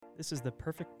This is the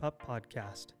Perfect Pup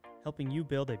Podcast, helping you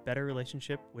build a better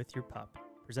relationship with your pup,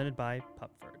 presented by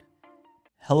Pupford.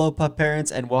 Hello, pup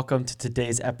parents, and welcome to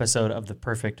today's episode of the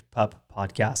Perfect Pup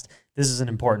Podcast. This is an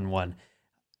important one.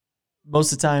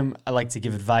 Most of the time, I like to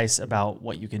give advice about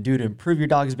what you can do to improve your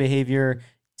dog's behavior,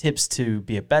 tips to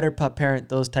be a better pup parent,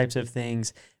 those types of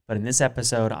things. But in this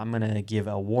episode, I'm going to give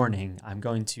a warning. I'm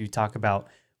going to talk about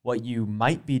what you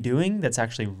might be doing that's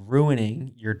actually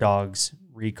ruining your dog's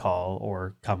recall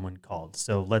or come when called.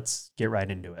 So let's get right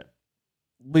into it.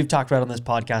 We've talked about on this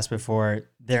podcast before,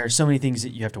 there are so many things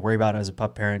that you have to worry about as a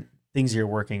pup parent, things you're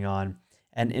working on.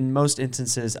 And in most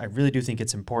instances, I really do think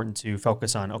it's important to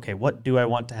focus on, okay, what do I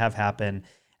want to have happen?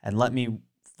 And let me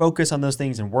focus on those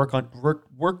things and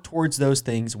work towards those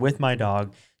things with my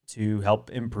dog to help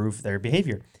improve their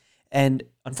behavior. And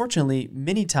unfortunately,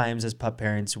 many times as pup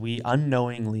parents, we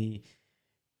unknowingly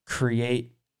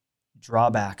create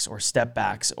drawbacks or step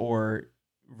backs or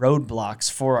roadblocks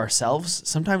for ourselves,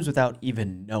 sometimes without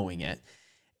even knowing it.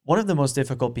 One of the most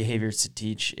difficult behaviors to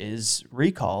teach is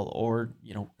recall or,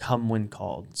 come when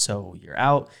called. So you're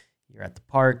out, you're at the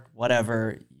park,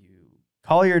 whatever, you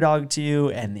call your dog to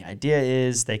you, and the idea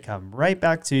is they come right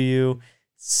back to you,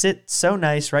 sit so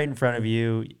nice right in front of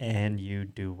you, and you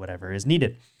do whatever is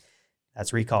needed.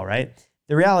 That's recall, right?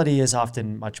 The reality is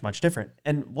often much, much different.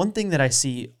 And one thing that I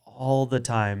see all the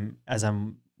time as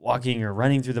I'm walking or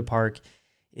running through the park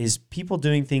is people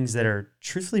doing things that are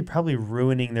truthfully probably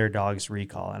ruining their dog's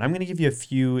recall. And I'm going to give you a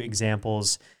few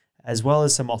examples as well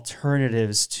as some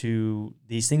alternatives to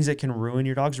these things that can ruin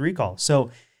your dog's recall. So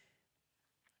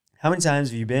how many times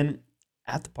have you been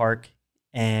at the park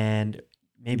and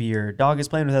maybe your dog is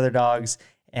playing with other dogs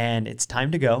and it's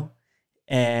time to go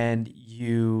and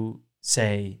you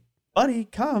say, buddy,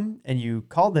 come, and you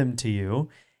call them to you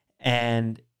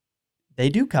and they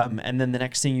do come. And then the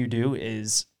next thing you do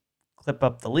is clip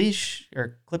up the leash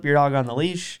or clip your dog on the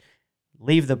leash,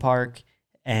 leave the park,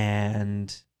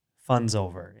 and fun's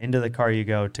over. Into the car you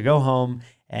go to go home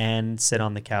and sit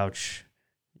on the couch.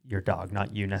 Your dog,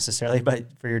 not you necessarily,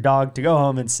 but for your dog to go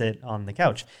home and sit on the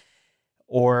couch.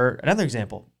 Or another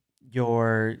example,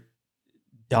 your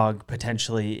dog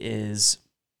potentially is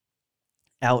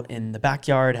out in the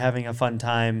backyard having a fun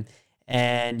time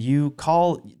and you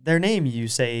call their name. You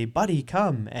say, buddy,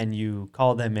 come, and you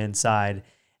call them inside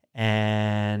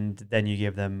and then you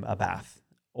give them a bath.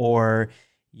 Or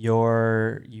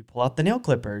you pull out the nail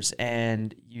clippers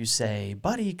and you say,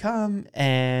 buddy, come,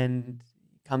 and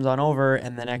comes on over,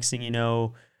 and the next thing you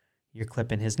know, you're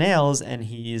clipping his nails and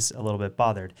he's a little bit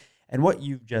bothered. And what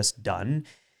you've just done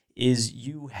is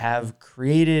you have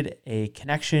created a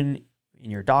connection in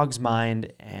your dog's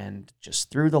mind, and just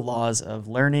through the laws of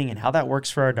learning and how that works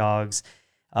for our dogs,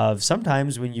 of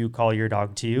sometimes when you call your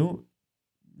dog to you,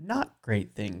 not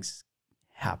great things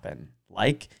happen,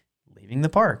 like leaving the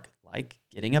park, like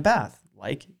getting a bath,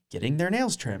 like getting their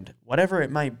nails trimmed, whatever it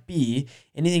might be.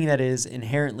 Anything that is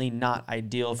inherently not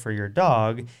ideal for your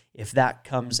dog, if that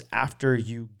comes after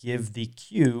you give the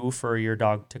cue for your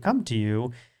dog to come to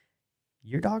you,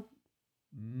 your dog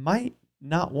might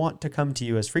not want to come to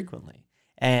you as frequently.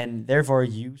 And therefore,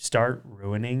 you start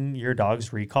ruining your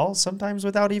dog's recall, sometimes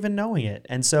without even knowing it.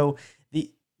 And so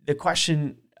the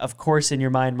question, of course, in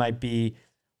your mind might be,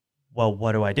 well,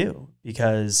 what do I do?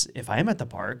 Because if I am at the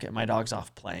park and my dog's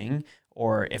off playing,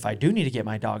 or if I do need to get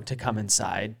my dog to come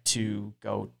inside to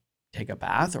go take a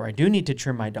bath, or I do need to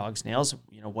trim my dog's nails,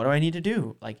 what do I need to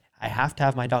do? Like, I have to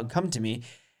have my dog come to me.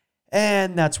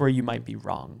 And that's where you might be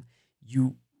wrong.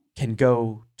 You can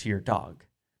go to your dog.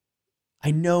 I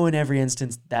know in every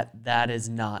instance that is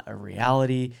not a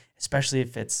reality, especially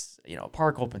if it's, a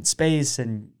park, open space,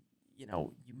 and,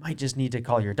 you might just need to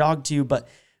call your dog to you, but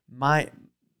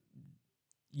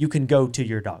you can go to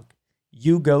your dog.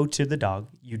 You go to the dog.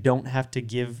 You don't have to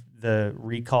give the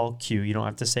recall cue. You don't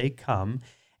have to say come,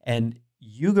 and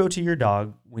you go to your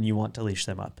dog when you want to leash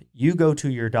them up. You go to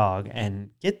your dog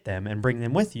and get them and bring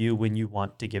them with you when you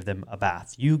want to give them a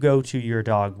bath. You go to your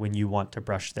dog when you want to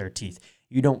brush their teeth.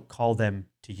 You don't call them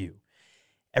to you.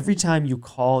 Every time you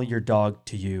call your dog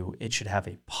to you, it should have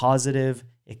a positive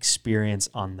experience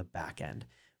on the back end,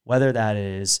 whether that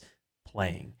is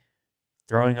playing,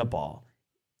 throwing a ball,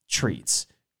 treats,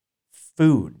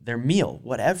 food, their meal,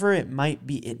 whatever it might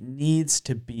be. It needs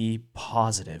to be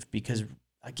positive because,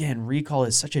 again, recall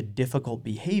is such a difficult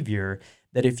behavior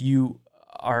that if you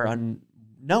are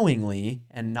unknowingly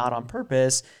and not on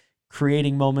purpose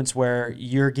creating moments where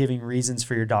you're giving reasons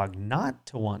for your dog not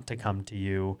to want to come to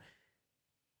you,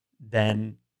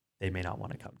 then they may not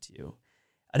want to come to you.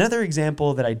 Another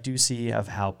example that I do see of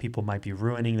how people might be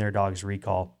ruining their dog's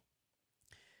recall,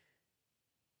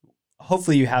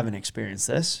 hopefully you haven't experienced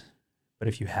this, but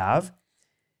if you have,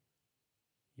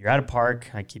 you're at a park.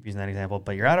 I keep using that example,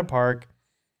 but you're at a park,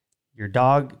 your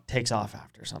dog takes off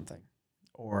after something,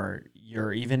 or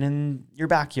you're even in your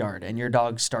backyard and your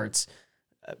dog starts,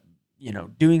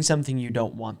 doing something you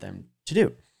don't want them to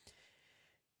do.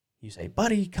 You say,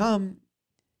 buddy, come.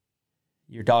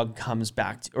 Your dog comes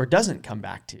back or doesn't come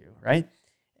back to you, right?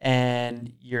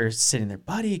 And you're sitting there,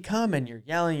 buddy, come, and you're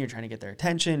yelling, you're trying to get their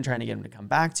attention, trying to get them to come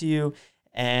back to you.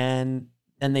 And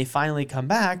then they finally come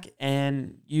back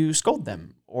and you scold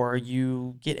them, or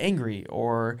you get angry,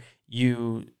 or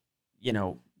you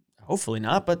hopefully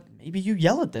not, but maybe you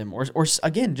yell at them, or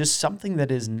again, just something that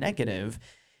is negative.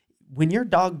 When your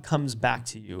dog comes back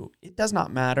to you, it does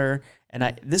not matter.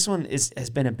 And this one has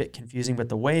been a bit confusing, but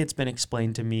the way it's been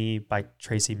explained to me by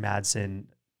Tracy Madsen,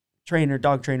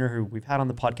 dog trainer who we've had on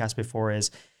the podcast before, is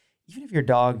even if your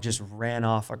dog just ran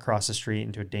off across the street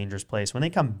into a dangerous place, when they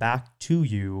come back to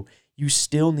you, you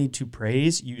still need to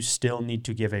praise, you still need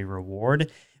to give a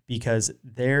reward, because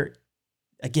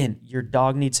your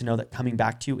dog needs to know that coming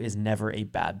back to you is never a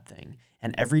bad thing.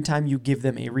 And every time you give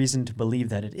them a reason to believe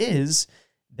that it is,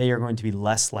 they are going to be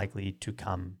less likely to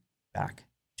come back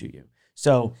to you.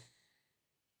 So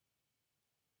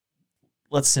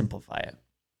let's simplify it.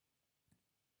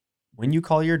 When you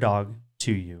call your dog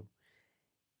to you,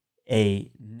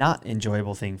 a not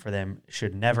enjoyable thing for them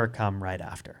should never come right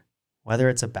after. Whether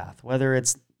it's a bath, whether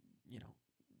it's,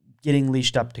 getting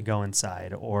leashed up to go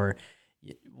inside, or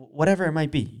whatever it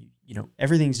might be.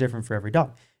 Everything's different for every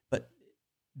dog. But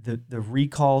the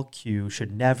recall cue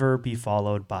should never be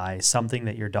followed by something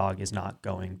that your dog is not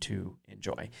going to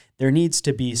enjoy. There needs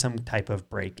to be some type of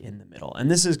break in the middle.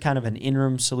 And this is kind of an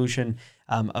interim solution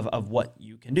of what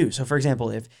you can do. So for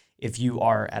example, if you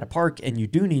are at a park and you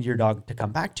do need your dog to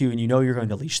come back to you and you're going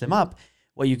to leash them up,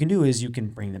 what you can do is you can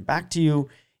bring them back to you.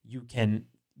 You can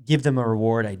give them a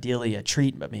reward, ideally a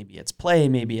treat, but maybe it's play,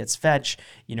 maybe it's fetch.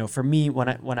 For me,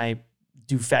 when I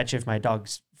do fetch, if my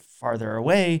dog's farther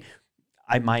away,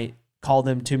 I might call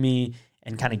them to me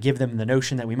and kind of give them the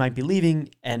notion that we might be leaving.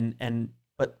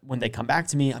 But when they come back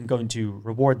to me, I'm going to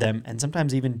reward them and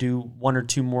sometimes even do one or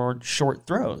two more short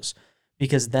throws,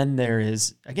 because then there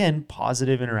is, again,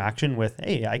 positive interaction with,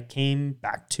 hey, I came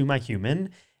back to my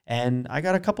human and I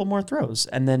got a couple more throws.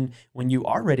 And then when you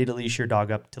are ready to leash your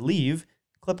dog up to leave,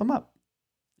 clip them up.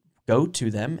 Go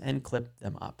to them and clip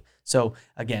them up. So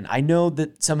again, I know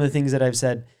that some of the things that I've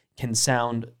said can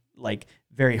sound like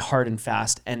very hard and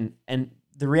fast. And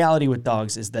the reality with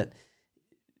dogs is that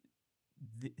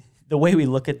the way we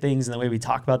look at things and the way we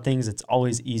talk about things, it's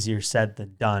always easier said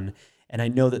than done. And I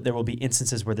know that there will be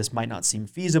instances where this might not seem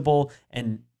feasible,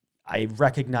 and I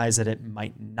recognize that it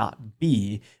might not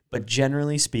be, but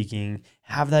generally speaking,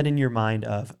 have that in your mind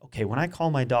of, okay, when I call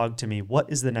my dog to me, what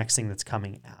is the next thing that's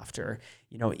coming after?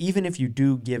 Even if you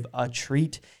do give a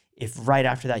treat, if right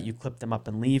after that you clip them up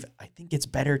and leave, I think it's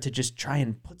better to just try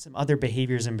and put some other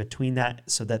behaviors in between that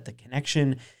so that the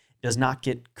connection does not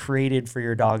get created for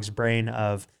your dog's brain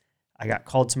of, I got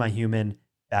called to my human,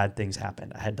 bad things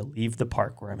happened. I had to leave the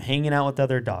park where I'm hanging out with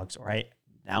other dogs, or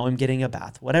now I'm getting a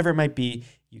bath, whatever it might be.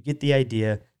 You get the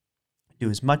idea. Do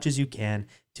as much as you can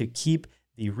to keep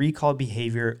the recall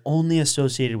behavior only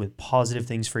associated with positive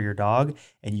things for your dog,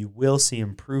 and you will see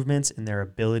improvements in their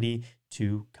ability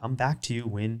to come back to you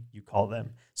when you call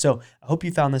them. So I hope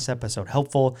you found this episode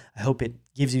helpful. I hope it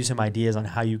gives you some ideas on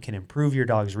how you can improve your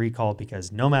dog's recall,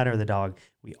 because no matter the dog,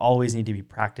 we always need to be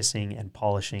practicing and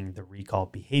polishing the recall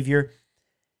behavior.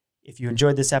 If you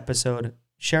enjoyed this episode,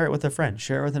 share it with a friend.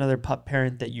 Share it with another pup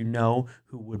parent that you know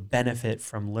who would benefit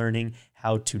from learning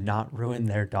how to not ruin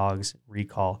their dog's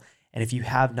recall. And if you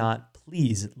have not,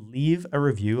 please leave a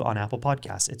review on Apple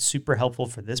Podcasts. It's super helpful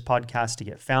for this podcast to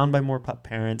get found by more pup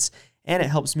parents, and it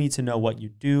helps me to know what you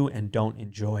do and don't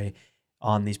enjoy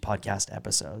on these podcast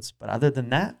episodes. But other than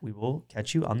that, we will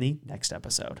catch you on the next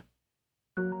episode.